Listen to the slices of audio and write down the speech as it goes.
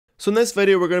So in this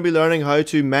video we're going to be learning how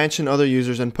to mention other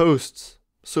users in posts.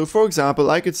 So for example,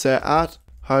 I could say at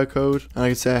howCode and I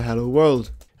could say hello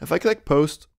world. If I click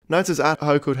post, now it says at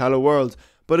howCode hello world,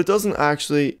 but it doesn't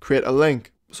actually create a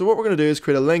link. So what we're going to do is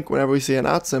create a link whenever we see an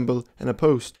at symbol in a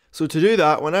post. So to do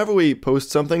that, whenever we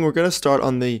post something, we're going to start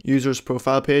on the user's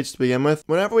profile page to begin with.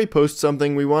 Whenever we post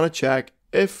something, we want to check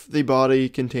if the body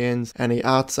contains any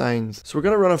at signs. So we're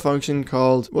going to run a function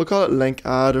called, we'll call it link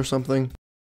add or something.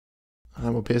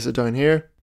 And we'll paste it down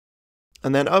here.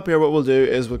 And then up here what we'll do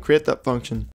is we'll create that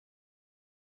function.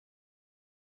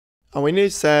 And we need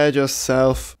to say just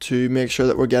self to make sure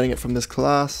that we're getting it from this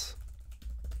class.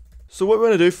 So what we're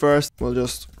going to do first, we'll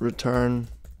just return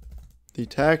the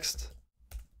text.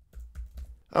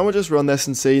 And we'll just run this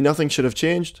and see nothing should have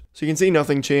changed. So you can see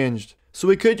nothing changed. So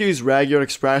we could use regular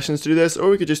expressions to do this, or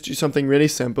we could just do something really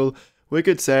simple. We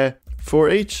could say for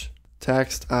each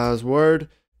text as word.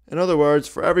 In other words,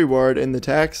 for every word in the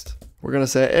text, we're going to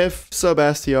say if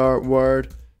sub-str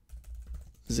word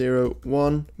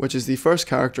 01, which is the first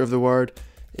character of the word,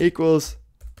 equals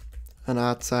an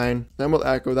at sign, then we'll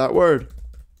echo that word.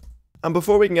 And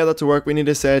before we can get that to work, we need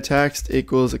to say text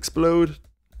equals explode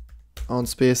on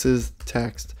spaces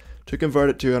text to convert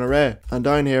it to an array. And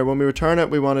down here, when we return it,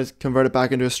 we want to convert it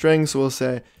back into a string, so we'll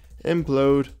say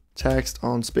implode text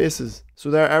on spaces. So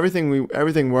there,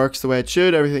 everything works the way it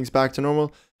should, everything's back to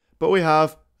normal, but we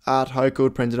have at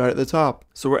howCode printed out at the top.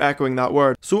 So we're echoing that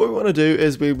word. So what we want to do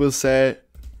is we will say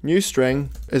new string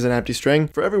is an empty string.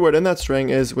 For every word in that string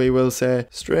is we will say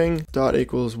string dot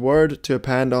equals word to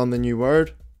append on the new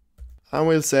word. And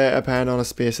we'll say append on a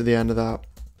space at the end of that.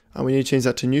 And we need to change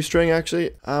that to new string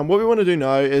actually. And what we want to do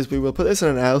now is we will put this in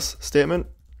an else statement.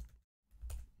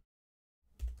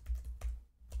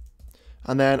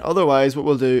 And then otherwise what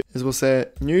we'll do is we'll say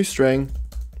new string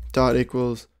dot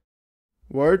equals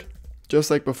word, just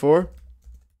like before.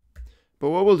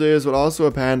 But what we'll do is we'll also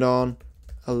append on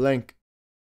a link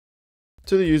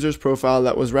to the user's profile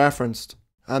that was referenced.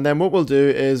 And then what we'll do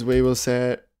is we will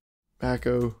say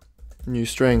echo new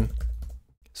string.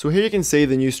 So here you can see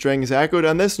the new string is echoed,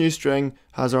 and this new string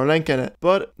has our link in it.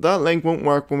 But that link won't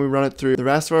work when we run it through the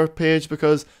rest of our page,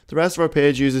 because the rest of our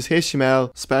page uses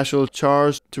HTML special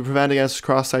chars to prevent against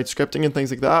cross-site scripting and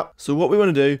things like that. So what we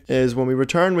want to do is when we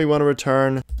return, we want to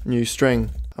return new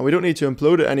string. And we don't need to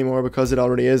implode it anymore because it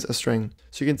already is a string.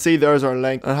 So you can see there's our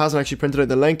link, and it hasn't actually printed out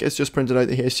the link, it's just printed out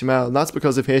the HTML, and that's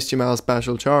because of HTML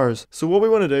special chars. So what we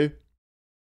want to do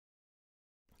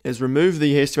is remove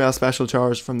the HTML special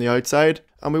chars from the outside,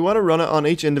 and we want to run it on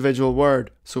each individual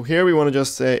word. So here we want to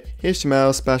just say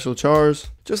HTML special chars,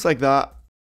 just like that.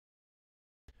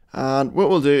 And what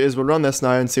we'll do is we'll run this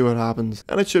now and see what happens,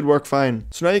 and it should work fine.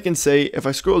 So now you can see if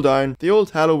I scroll down, the old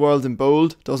hello world in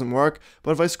bold doesn't work,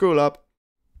 but if I scroll up,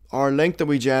 our link that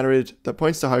we generated that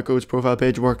points to howCode's profile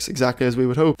page works exactly as we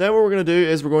would hope. Then what we're going to do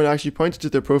is we're going to actually point it to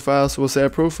their profile, so we'll say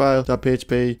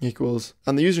profile.php equals,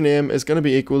 and the username is going to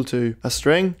be equal to a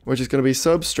string, which is going to be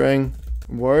substring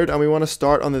word, and we want to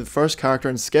start on the first character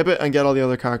and skip it and get all the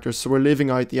other characters, so we're leaving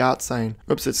out the at sign.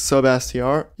 Oops, it's sub-str.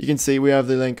 You can see we have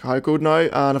the link howCode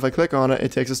now, and if I click on it,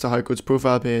 it takes us to howCode's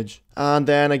profile page. And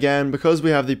then again, because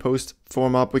we have the post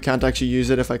form up, we can't actually use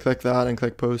it. If I click that and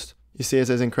click post, you see it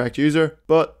says incorrect user.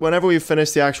 But whenever we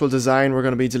finish the actual design, we're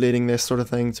going to be deleting this sort of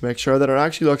thing to make sure that it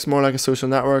actually looks more like a social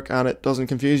network and it doesn't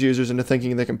confuse users into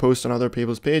thinking they can post on other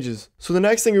people's pages. So the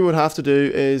next thing we would have to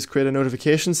do is create a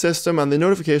notification system, and the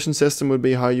notification system would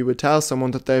be how you would tell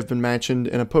someone that they've been mentioned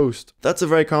in a post. That's a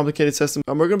very complicated system,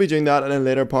 and we're going to be doing that in a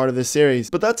later part of this series.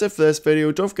 But that's it for this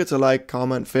video. Don't forget to like,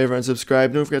 comment, favorite and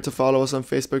subscribe. Don't forget to follow us on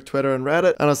Facebook, Twitter and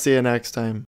Reddit, and I'll see you next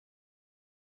time.